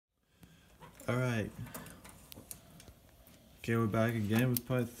Alright. Okay, we're back again with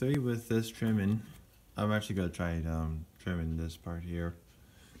part 3 with this trimming. I'm actually gonna try trimming this part here.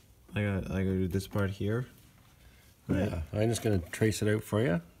 I gotta do this part here. Right. Yeah, I'm just gonna trace it out for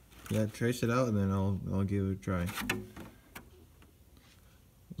you. Yeah, trace it out and then I'll give it a try.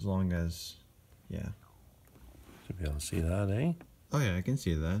 As long as, yeah. Should be able to see that, eh? Oh yeah, I can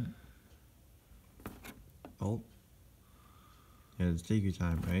see that. Oh. Yeah, just take your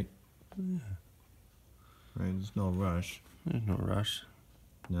time, right? Yeah. Right, there's no rush. There's no rush.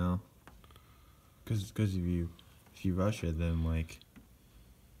 No. Cause if you rush it, then like,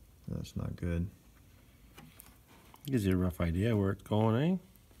 that's not good. Gives you a rough idea where it's going, eh?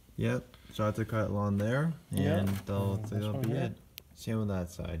 Yep. Start to cut along there, and that'll be it. Same on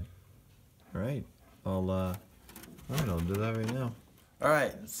that side. All right. I'll do that right now. All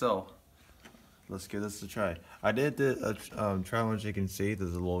right. So let's give this a try. I did the trial, as you can see.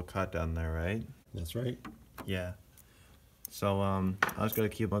 There's a little cut down there, right? That's right. Yeah. So I was gonna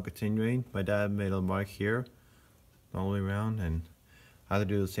keep on continuing. My dad made a mark here, all the way around, and I had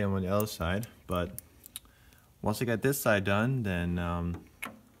to do the same on the other side. But once I get this side done, then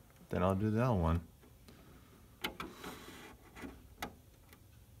I'll do the other one.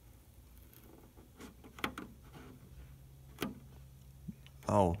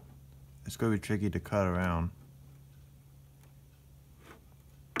 Oh, it's gonna be tricky to cut around.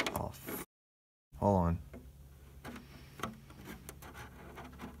 Oh, hold on.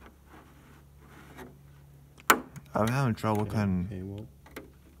 I'm having trouble cutting. Okay, well.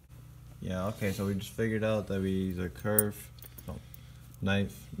 Yeah, okay, so we just figured out that we use a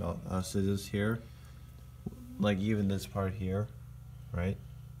knife, scissors here. Like even this part here, right?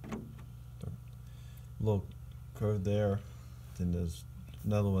 The little curve there, then there's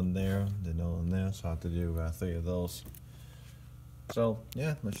another one there, then another one there, so I have to do 3 of those. So,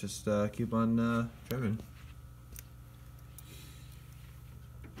 yeah, let's just keep on trimming.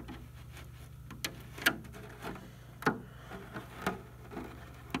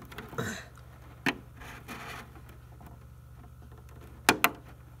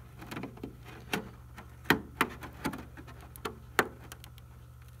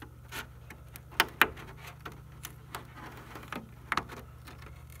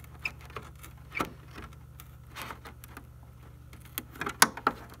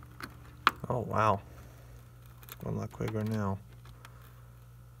 Oh wow, it's going a lot quicker now.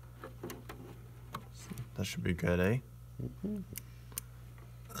 That should be good, eh?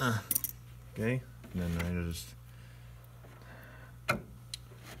 Okay, and then I just...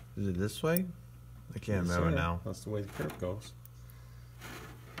 Is it this way? I can't remember now. That's the way the curve goes.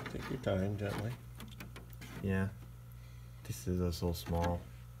 Take your time gently. Yeah, this is a so small,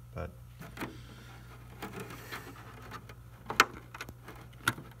 but...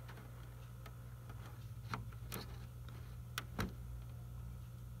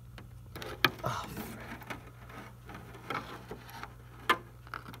 Oh,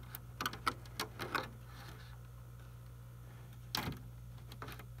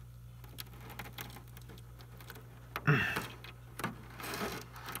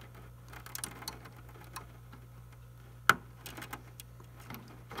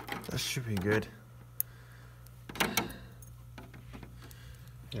 that should be good.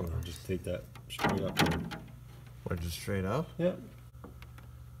 Oh, just take that straight up. What, just straight up? Yep.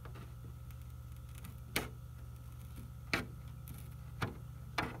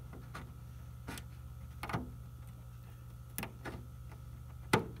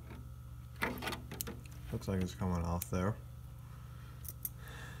 Looks like it's coming off there.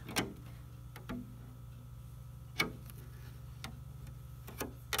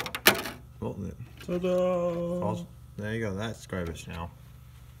 Well, Ta-da! there you go, that's garbage now.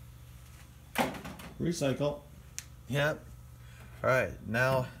 Recycle. Yep. Alright,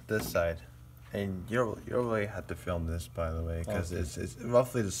 now this side. And you'll really have to film this, by the way, because it's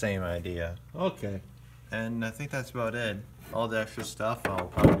roughly the same idea. Okay. And I think that's about it. All the extra stuff, I'll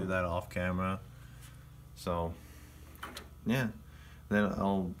probably do that off camera. So, yeah. Then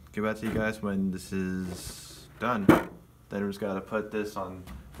I'll get back to you guys when this is done. Then we just gotta put this on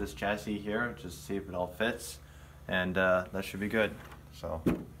this chassis here, just to see if it all fits. And that should be good. So,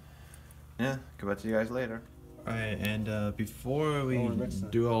 yeah, get back to you guys later. Alright, and before we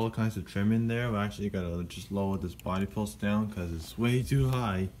do all kinds of trimming there, we actually gotta just lower this body post down because it's way too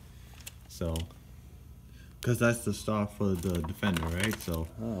high. So, because that's the stock for the Defender, right? So,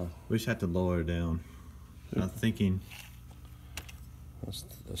 we just have to lower it down. I'm thinking. That's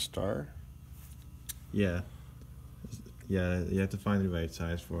the star? Yeah. Yeah, you have to find the right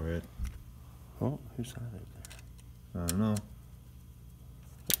size for it. Oh, who's that right there? I don't know.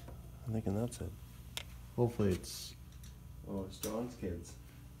 I'm thinking that's it. Hopefully it's... Oh, it's John's kids.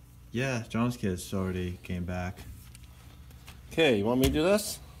 Yeah, John's kids already came back. Okay, you want me to do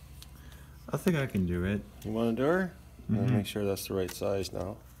this? I think I can do it. You want to do her? Mhm. Make sure that's the right size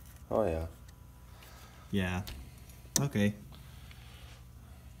now. Oh yeah. Yeah. Okay.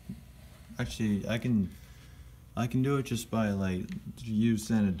 Actually, I can do it just by like you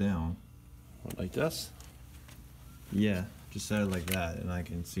send it down. Like this? Yeah, just set it like that and I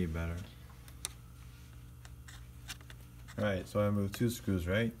can see better. Alright, so I moved 2 screws,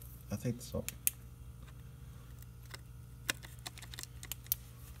 right? I think so.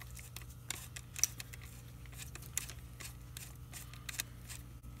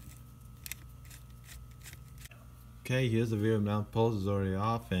 Okay, here's the video now. Pulse is already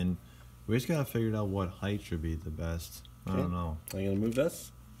off and we just gotta figure out what height should be the best. I don't know. Are you gonna move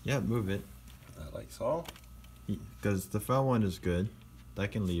this? Yeah, move it. Like so? Because the front one is good. I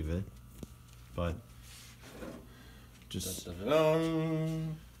can leave it. But just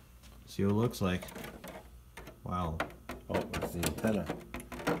Dun-dun-dun. see what it looks like. Wow. Oh, it's the antenna.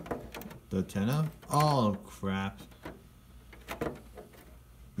 The antenna? Oh crap.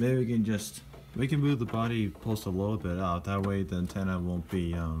 Maybe we can move the body post a little bit out. That way the antenna won't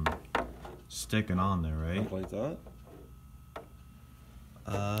be sticking on there, right? Like that?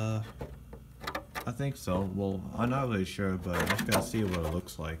 I think so. Well, I'm not really sure, but I just gotta see what it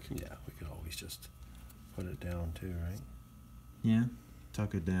looks like. Yeah, we could always just put it down too, right? Yeah,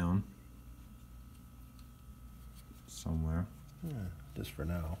 tuck it down somewhere. Yeah, just for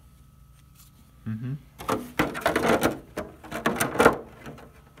now. Mm-hmm.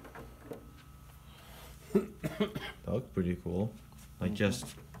 That looks pretty cool. Like just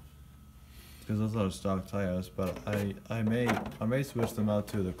because those are stock tires, but I may switch them out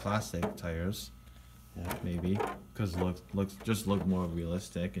to the classic tires. Yeah. Maybe because look more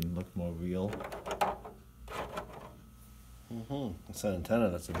realistic and look more real. It's an antenna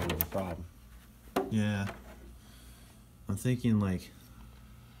that's a bit of a problem. Yeah. I'm thinking like.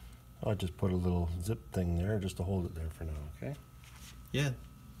 I'll just put a little zip thing there just to hold it there for now, okay? Yeah.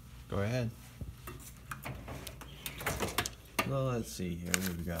 Go ahead. Well, let's see here.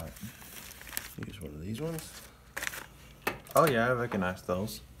 What we got? Use one of these ones. Oh yeah, I recognize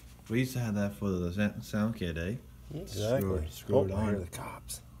those. We used to have that for the sound kit, eh? Exactly. Screw it I hear on. the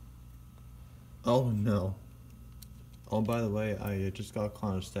cops. Oh no. Oh, by the way, I just got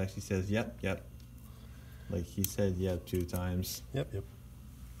Connor's text. He says, "Yep, yep." Like he said, "Yep" 2 times. Yep.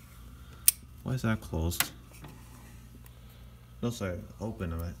 Why is that closed? No, sorry,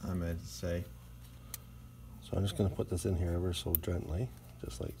 open. I meant to say. So I'm just going to put this in here ever so gently,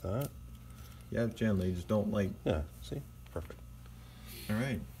 just like that. Yeah, gently. Just don't like. Yeah, see? Perfect. All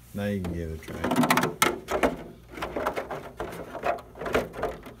right. Now you can give it a try.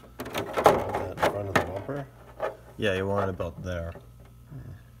 That in front of the bumper. Yeah, you want it about there.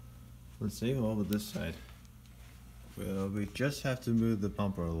 Let's see. What about this side? Well, we just have to move the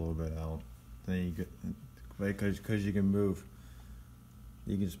bumper a little bit out. Then you get, right? Because you can move.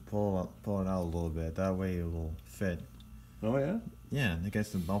 You can just pull it out a little bit. That way it will fit. Oh yeah. Yeah,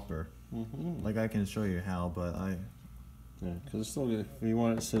 against the bumper. Like I can show you how, but Yeah, because it's still good. If you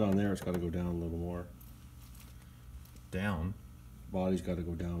want it to sit on there, it's got to go down a little more. Down. Body's got to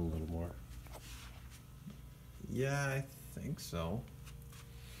go down a little more. Yeah, I think so.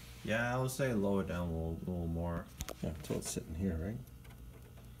 Yeah, I would say lower down a little more. Yeah, until it's sitting here, right?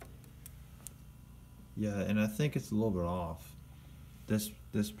 Yeah, and I think it's a little bit off.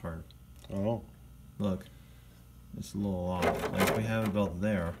 This part. Oh. Look, it's a little off. Like we have it about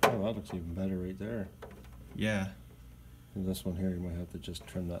there. Oh, that looks even better right there. Yeah. And this one here, you might have to just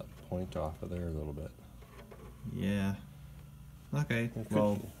trim that point off of there a little bit. Yeah. Okay. It could,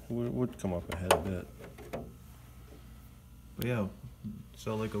 Well, it would come up ahead a bit. but yeah.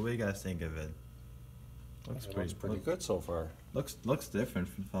 So like, what do you guys think of it? Looks Pretty good so far. Looks different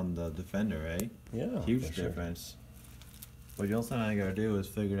from the Defender, eh? Yeah. Huge for sure. difference. But the only thing I gotta do is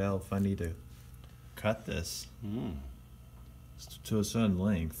figure out if I need to cut this to a certain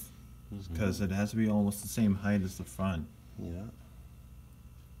length, because it has to be almost the same height as the front, Yeah.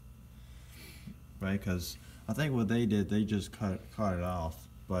 right? Because I think what they did, they just cut it off,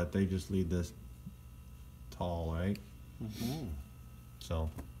 but they just leave this tall, right? So,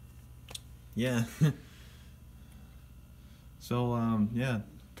 yeah. So, yeah,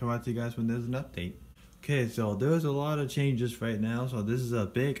 come out to you guys when there's an update. Okay, so there's a lot of changes right now. So this is a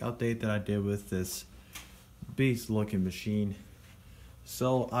big update that I did with this beast looking machine.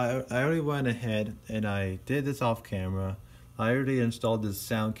 So I already went ahead and I did this off camera. I already installed this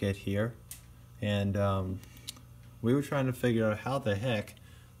sound kit here. And we were trying to figure out how the heck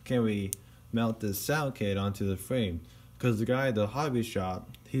can we mount this sound kit onto the frame? Because the guy at the hobby shop,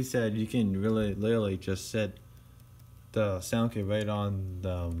 he said you can really literally just set the sound kit right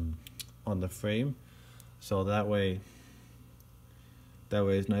on the frame, so that way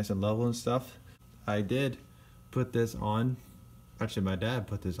it's nice and level and stuff. I did put this on. Actually, my dad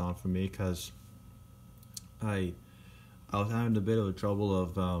put this on for me because I was having a bit of a trouble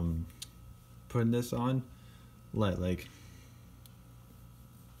of putting this on, like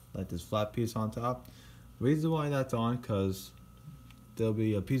this flat piece on top. Reason why that's on, because there'll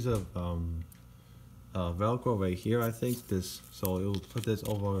be a piece of Velcro right here, I think, so it will put this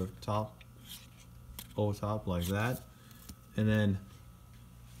over top like that, and then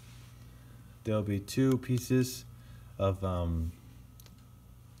there'll be two pieces of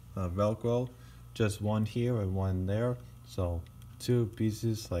Velcro, just one here and one there, so two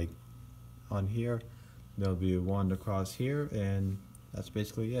pieces like on here. There'll be one across here, and that's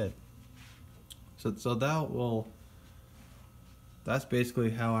basically it. So that's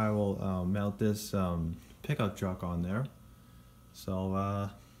basically how I will mount this pickup truck on there. So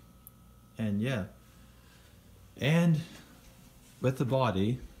and yeah, and with the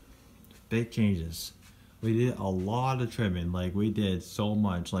body, big changes. We did a lot of trimming, like we did so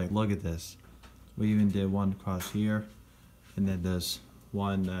much. Like, look at this. We even did one across here, and then there's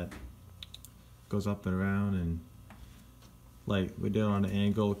one that goes up and around, and like we did on an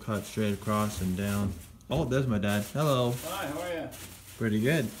angle, cut straight across and down. Oh, there's my dad. Hello. Hi, how are you? Pretty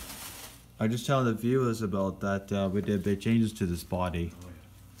good. I just telling the viewers about that we did big changes to this body. Oh,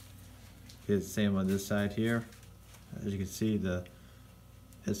 yeah. It's the same on this side here. As you can see,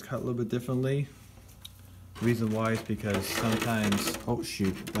 it's cut a little bit differently. The reason why is because sometimes, oh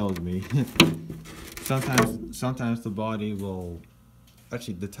shoot, that was me. sometimes the body will,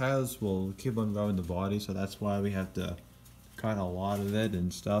 actually the tires will keep on rubbing the body, so that's why we have to cut a lot of it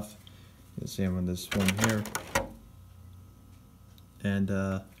and stuff. The same on this one here. And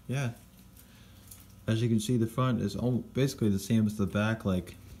yeah, as you can see, the front is basically the same as the back,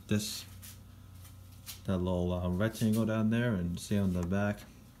 like that little rectangle down there, and see on the back.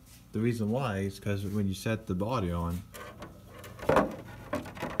 The reason why is because when you set the body on,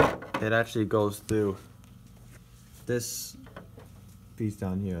 it actually goes through this piece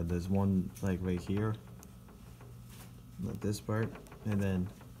down here. There's one like right here, like this part, and then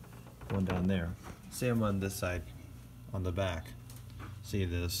one down there. Same on this side, on the back. See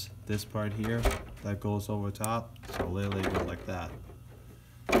this part here that goes over top, so literally goes like that.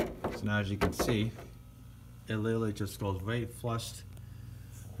 So now as you can see, it literally just goes right flushed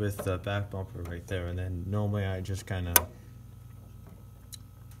with the back bumper right there, and then normally I just kind of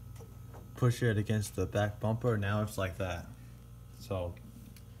push it against the back bumper. Now it's like that, so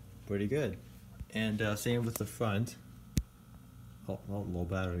pretty good. And same with the front. Oh, low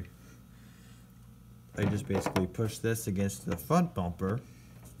battery. I just basically push this against the front bumper,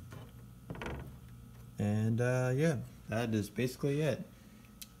 and yeah, that is basically it.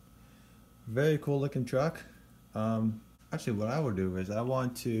 Very cool looking truck. Actually, what I will do is I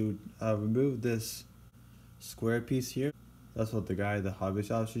want to remove this square piece here. That's what the guy at the hobby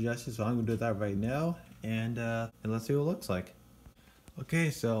shop suggested, so I'm gonna do that right now, and let's see what it looks like. Okay,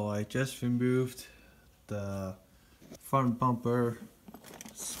 so I just removed the front bumper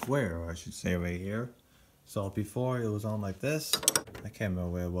square, I should say, right here. So before it was on like this. I can't remember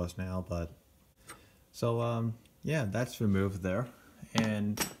where it was now, but so yeah, that's removed there,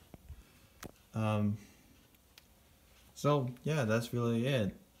 and so yeah, that's really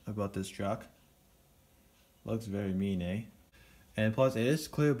it about this truck. Looks very mean, eh? And plus, it is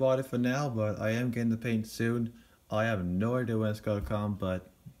clear body for now, but I am getting the paint soon. I have no idea when it's gonna come, but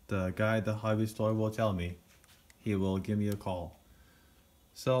the guy at the hobby store will tell me. He will give me a call.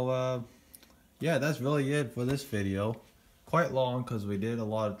 So yeah, that's really it for this video. Quite long because we did a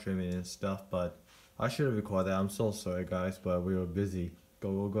lot of trimming and stuff, but I should have recorded that. I'm so sorry guys, but we were busy.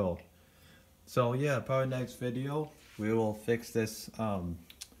 Go. So yeah, probably next video we will fix this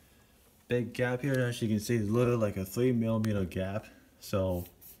big gap here. As you can see, it's literally like a 3mm gap, so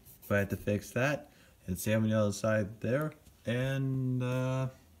I had to fix that, and same on the other side there. And I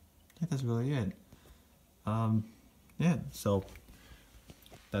think that's really it. Yeah, so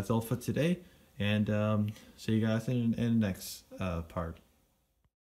that's all for today, and see you guys in the next part.